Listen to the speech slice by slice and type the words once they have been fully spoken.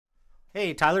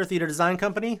Hey, Tyler, Theater Design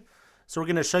Company. So we're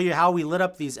going to show you how we lit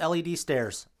up these LED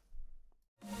stairs.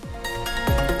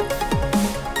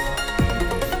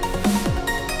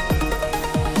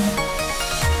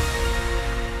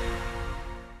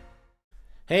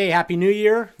 Hey, Happy New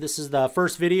Year. This is the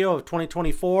first video of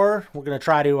 2024. We're going to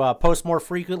try to post more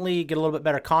frequently, get a little bit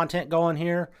better content going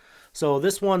here. So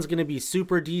this one's going to be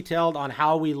super detailed on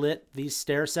how we lit these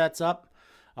stair sets up.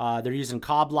 They're using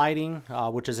cob lighting,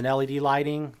 which is an LED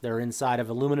lighting. They're inside of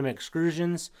aluminum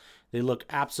extrusions. They look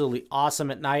absolutely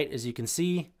awesome at night, as you can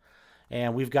see.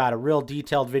 And we've got a real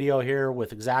detailed video here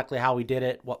with exactly how we did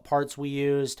it, what parts we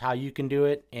used, how you can do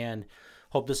it, and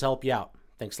hope this helped you out.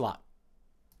 Thanks a lot.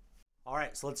 All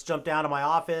right, so let's jump down to my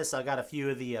office. I got a few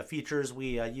of the features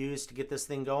we used to get this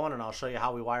thing going, and I'll show you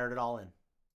how we wired it all in.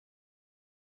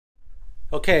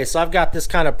 Okay, so I've got this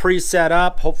kind of pre-set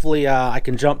up. Hopefully I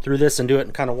can jump through this and do it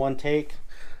in kind of one take.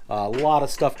 A lot of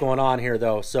stuff going on here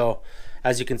though. So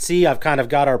as you can see, I've kind of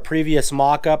got our previous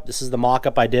mock-up. This is the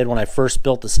mock-up I did when I first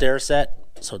built the stair set.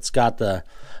 So it's got the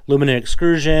aluminum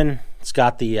extrusion. It's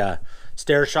got the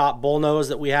stair shop bull nose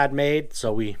that we had made.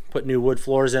 So we put new wood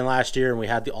floors in last year and we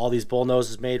had all these bull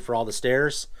noses made for all the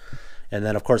stairs. And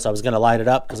then of course I was going to light it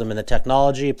up because I'm in the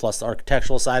technology plus the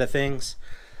architectural side of things.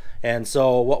 And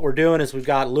so what we're doing is we've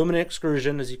got aluminum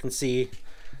extrusion, as you can see,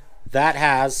 that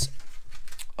has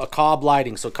a cob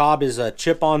lighting. So cob is a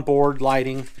chip on board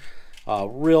lighting,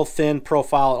 real thin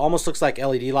profile. It almost looks like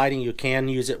LED lighting. You can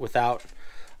use it without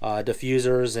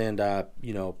diffusers and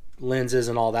you know, lenses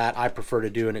and all that. I prefer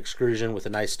to do an extrusion with a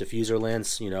nice diffuser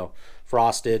lens, you know,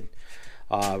 frosted.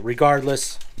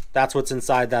 Regardless, that's what's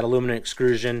inside that aluminum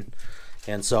extrusion,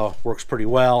 and so works pretty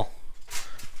well.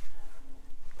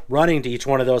 Running to each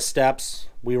one of those steps,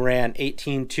 we ran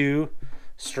 18-2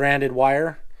 stranded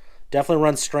wire. Definitely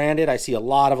run stranded. I see a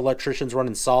lot of electricians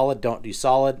running solid. Don't do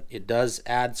solid. It does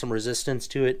add some resistance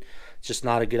to it. It's just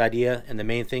not a good idea. And the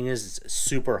main thing is it's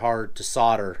super hard to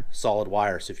solder solid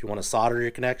wire. So if you want to solder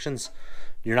your connections,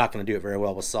 you're not going to do it very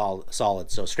well with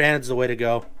solid. So stranded is the way to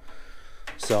go.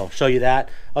 So show you that.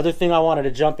 Other thing I wanted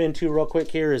to jump into real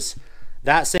quick here is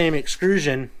that same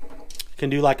extrusion can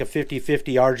do like a 50-50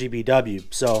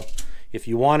 RGBW. So if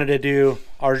you wanted to do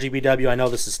RGBW, I know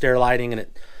this is stair lighting and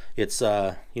it's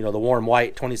you know, the warm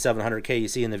white 2700K you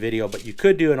see in the video, but you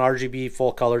could do an RGB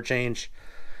full color change.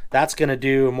 That's going to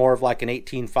do more of like an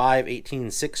 18.5,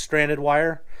 18.6 stranded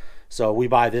wire. So we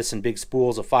buy this in big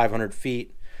spools of 500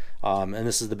 feet, and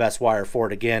this is the best wire for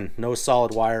it. Again, no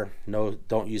solid wire,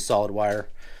 don't use solid wire.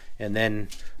 And then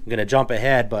I'm going to jump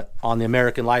ahead, but on the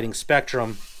American Lighting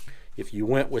Spektrum, if you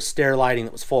went with stair lighting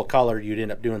that was full color, you'd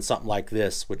end up doing something like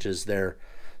this, which is their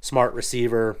smart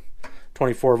receiver,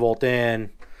 24 volt in,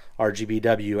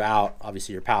 RGBW out,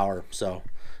 obviously your power. So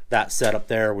that setup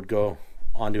there would go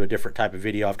onto a different type of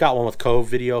video. I've got one with Cove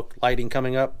video lighting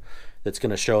coming up that's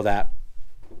going to show that.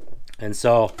 And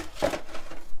so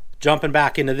jumping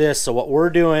back into this, so what we're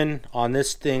doing on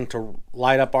this thing to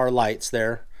light up our lights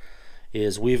there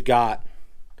is we've got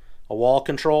a wall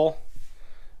control,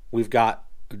 we've got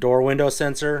a door window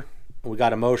sensor, we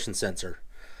got a motion sensor.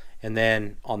 And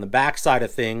then on the back side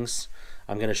of things,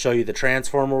 I'm going to show you the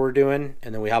transformer we're doing,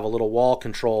 and then we have a little wall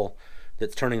control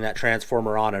that's turning that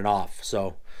transformer on and off.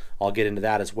 So I'll get into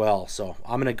that as well. So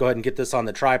I'm going to go ahead and get this on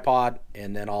the tripod,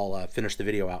 and then I'll finish the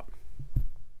video out.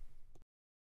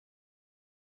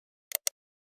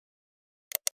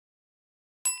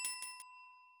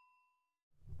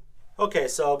 Okay,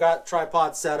 so got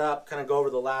tripod set up, kind of go over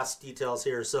the last details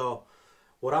here. So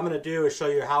what I'm going to do is show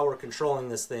you how we're controlling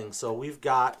this thing. So we've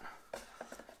got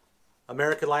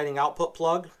American Lighting output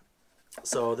plug.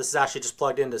 So this is actually just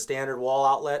plugged into standard wall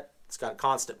outlet. It's got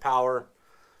constant power.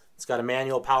 It's got a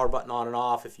manual power button on and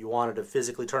off if you wanted to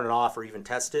physically turn it off or even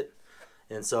test it.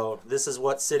 And so this is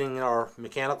what's sitting in our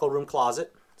mechanical room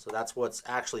closet. So that's what's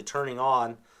actually turning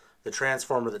on the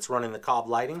transformer that's running the cob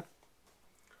lighting.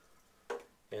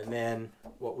 And then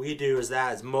what we do is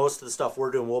most of the stuff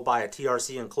we're doing, we'll buy a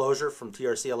TRC enclosure from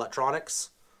TRC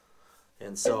Electronics.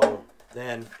 And so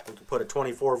then we can put a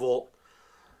 24 volt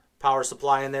power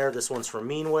supply in there. This one's from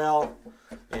Meanwell,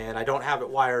 and I don't have it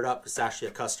wired up. It's actually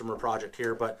a customer project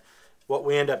here, but what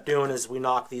we end up doing is we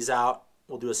knock these out.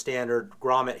 We'll do a standard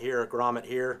grommet here, a grommet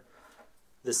here.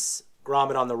 This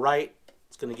grommet on the right,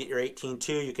 it's going to get your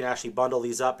 18.2. You can actually bundle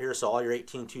these up here, so all your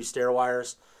 18.2 stair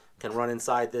wires can run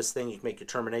inside this thing. You can make your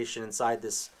termination inside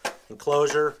this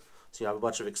enclosure, so you have a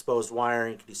bunch of exposed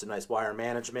wiring. You can do some nice wire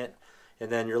management.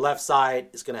 And then your left side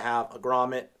is going to have a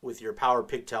grommet with your power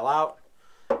pigtail out,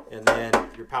 and then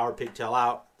your power pigtail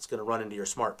out is going to run into your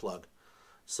smart plug.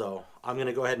 So I'm going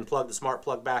to go ahead and plug the smart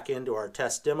plug back into our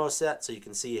test demo set so you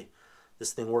can see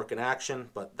this thing work in action,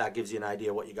 but that gives you an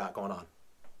idea what you got going on.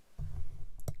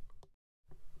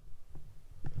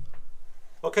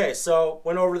 Okay, so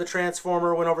went over the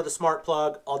transformer, went over the smart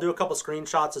plug. I'll do a couple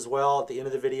screenshots as well at the end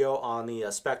of the video on the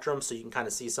Spektrum, so you can kind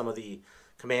of see some of the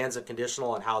commands and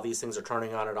conditional and how these things are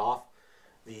turning on and off.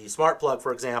 The smart plug,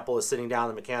 for example, is sitting down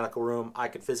in the mechanical room. I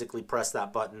could physically press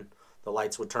that button. The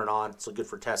lights would turn on, so good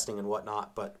for testing and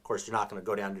whatnot, but of course you're not going to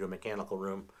go down to a mechanical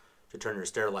room to turn your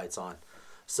stair lights on.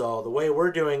 So the way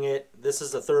we're doing it, this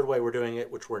is the third way we're doing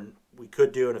it, which we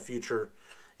could do in the future,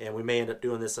 and we may end up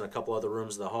doing this in a couple other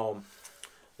rooms of the home.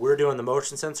 We're doing the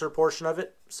motion sensor portion of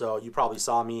it, so you probably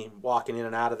saw me walking in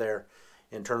and out of there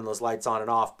and turning those lights on and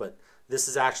off, but this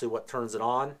is actually what turns it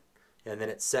on, and then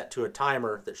it's set to a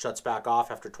timer that shuts back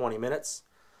off after 20 minutes,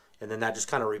 and then that just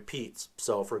kind of repeats.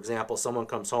 So for example, someone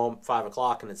comes home 5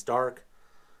 o'clock and it's dark,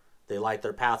 they light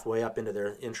their pathway up into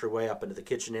their entryway up into the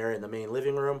kitchen area in the main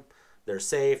living room, they're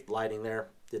safe, lighting there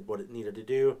did what it needed to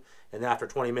do, and then after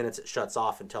 20 minutes it shuts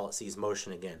off until it sees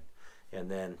motion again. And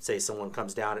then say someone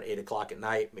comes down at 8 o'clock at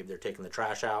night, maybe they're taking the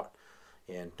trash out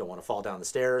and don't want to fall down the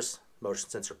stairs, motion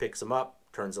sensor picks them up,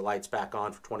 turns the lights back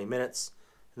on for 20 minutes,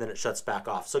 and then it shuts back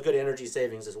off. So good energy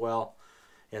savings as well.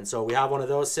 And so we have one of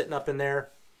those sitting up in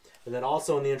there. And then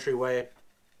also in the entryway,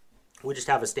 we just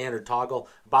have a standard toggle.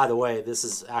 By the way, this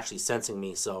is actually sensing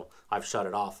me, so I've shut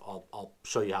it off. I'll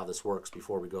show you how this works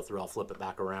before we go through. I'll flip it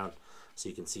back around so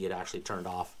you can see it actually turned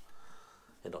off.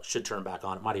 It should turn back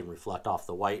on. It might even reflect off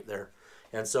the white there.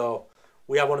 And so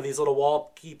we have one of these little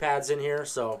wall keypads in here,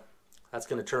 so that's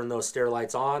going to turn those stair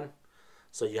lights on.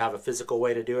 So you have a physical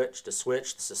way to do it, just a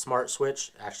switch. This is a smart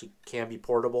switch. It actually can be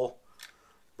portable,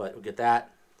 but we'll get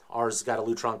that. Ours has got a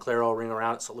Lutron Claro ring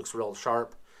around it, so it looks real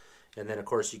sharp. And then, of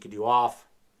course, you could do off.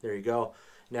 There you go.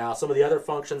 Now, some of the other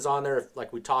functions on there,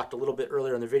 like we talked a little bit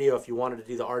earlier in the video, if you wanted to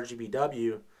do the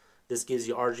RGBW, this gives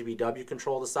you RGBW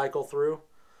control to cycle through,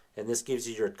 and this gives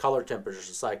you your color temperatures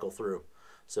to cycle through.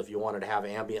 So if you wanted to have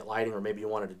ambient lighting, or maybe you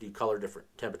wanted to do color different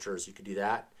temperatures, you could do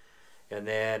that. And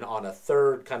then on a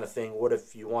third kind of thing, what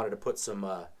if you wanted to put some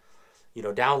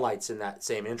downlights in that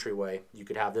same entryway? You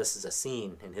could have this as a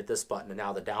scene and hit this button, and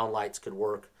now the downlights could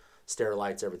work, stair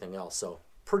lights, everything else. So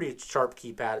pretty sharp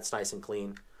keypad. It's nice and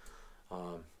clean.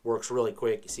 Works really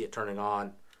quick. You see it turning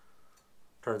on,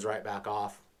 turns right back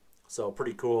off. So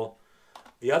pretty cool.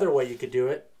 The other way you could do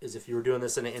it is if you were doing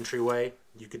this in an entryway,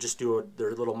 you could just do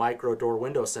their little micro door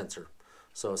window sensor.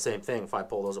 So same thing, if I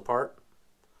pull those apart,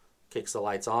 kicks the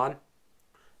lights on,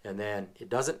 and then it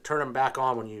doesn't turn them back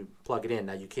on when you plug it in.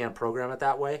 Now you can program it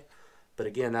that way, but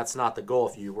again, that's not the goal.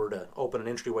 If you were to open an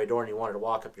entryway door and you wanted to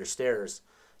walk up your stairs,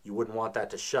 you wouldn't want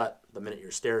that to shut the minute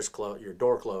your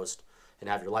door closed and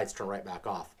have your lights turn right back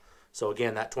off. So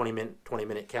again, that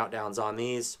 20-minute countdown's on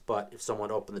these, but if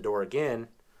someone opened the door again,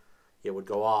 it would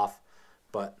go off.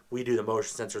 But we do the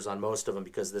motion sensors on most of them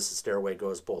because this stairway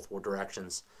goes both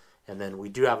directions. And then we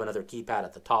do have another keypad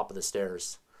at the top of the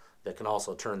stairs that can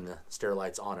also turn the stair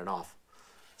lights on and off.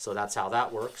 So that's how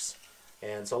that works.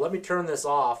 And so let me turn this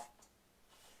off,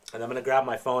 and I'm going to grab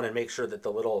my phone and make sure that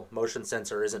the little motion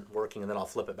sensor isn't working, and then I'll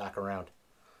flip it back around.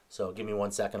 So give me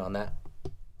 1 second on that.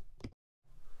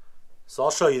 So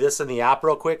I'll show you this in the app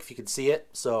real quick if you can see it.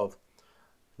 So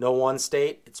no one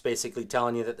state, it's basically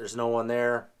telling you that there's no one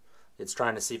there. It's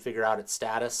trying to figure out its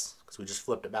status because we just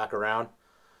flipped it back around.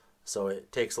 So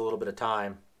it takes a little bit of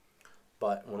time.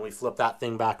 But when we flip that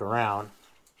thing back around,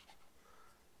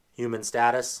 human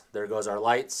status, there goes our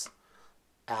lights.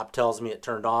 App tells me it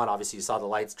turned on. Obviously you saw the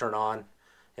lights turn on,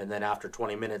 and then after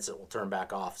 20 minutes it will turn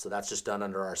back off. So that's just done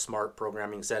under our smart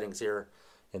programming settings here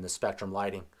in the Spektrum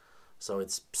lighting. So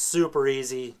it's super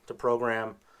easy to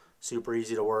program, super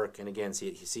easy to work. And again,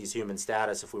 see, he sees human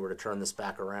status. If we were to turn this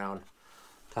back around,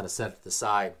 kind of set it to the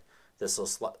side, this will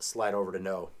slide over to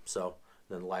no. So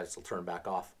then the lights will turn back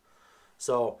off.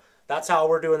 So that's how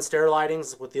we're doing stair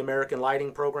lightings with the American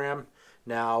Lighting program.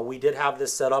 Now, we did have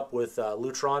this set up with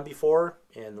Lutron before,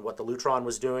 and what the Lutron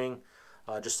was doing,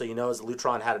 just so you know, is the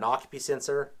Lutron had an occupancy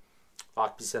sensor.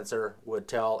 Occupancy sensor would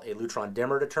tell a Lutron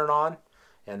dimmer to turn on,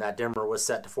 and that dimmer was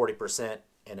set to 40%,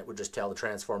 and it would just tell the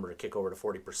transformer to kick over to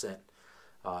 40%.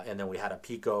 And then we had a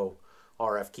Pico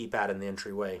RF keypad in the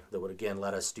entryway that would again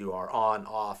let us do our on,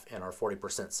 off, and our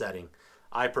 40% setting.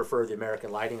 I prefer the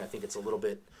American Lighting. I think it's a little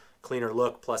bit cleaner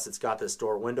look, plus it's got this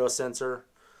door window sensor.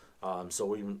 So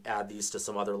we can add these to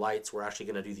some other lights. We're actually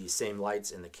going to do these same lights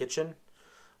in the kitchen.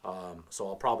 So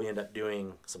I'll probably end up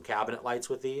doing some cabinet lights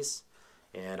with these.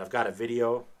 And I've got a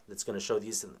video that's going to show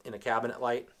these in a cabinet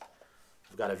light.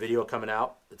 I've got a video coming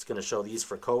out that's going to show these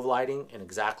for cove lighting and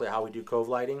exactly how we do cove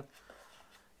lighting.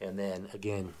 And then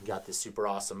again, got this super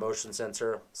awesome motion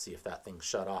sensor. See if that thing's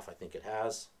shut off. I think it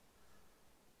has.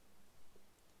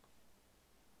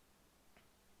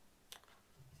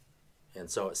 And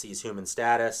so it sees human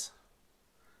status.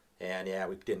 And yeah,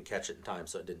 we didn't catch it in time,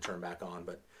 so it didn't turn back on.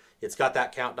 But it's got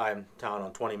that countdown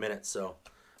on 20 minutes. So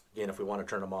again, if we want to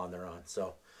turn them on, they're on.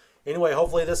 So anyway,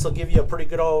 hopefully this will give you a pretty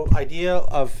good idea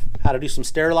of how to do some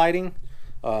stair lighting.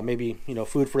 Maybe, you know,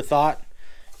 food for thought.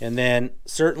 And then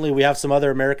certainly we have some other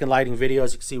American lighting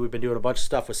videos. You can see we've been doing a bunch of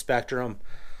stuff with Spektrum.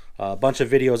 A bunch of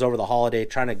videos over the holiday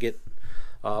trying to get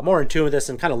more in tune with this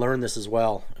and kind of learn this as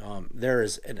well. There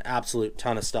is an absolute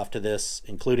ton of stuff to this,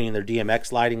 including their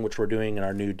DMX lighting, which we're doing in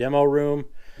our new demo room.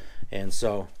 And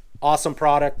so, awesome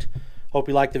product. Hope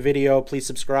you liked the video. Please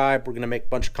subscribe. We're going to make a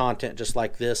bunch of content just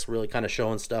like this, really kind of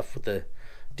showing stuff with the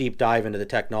deep dive into the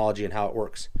technology and how it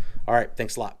works. All right,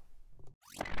 thanks a lot.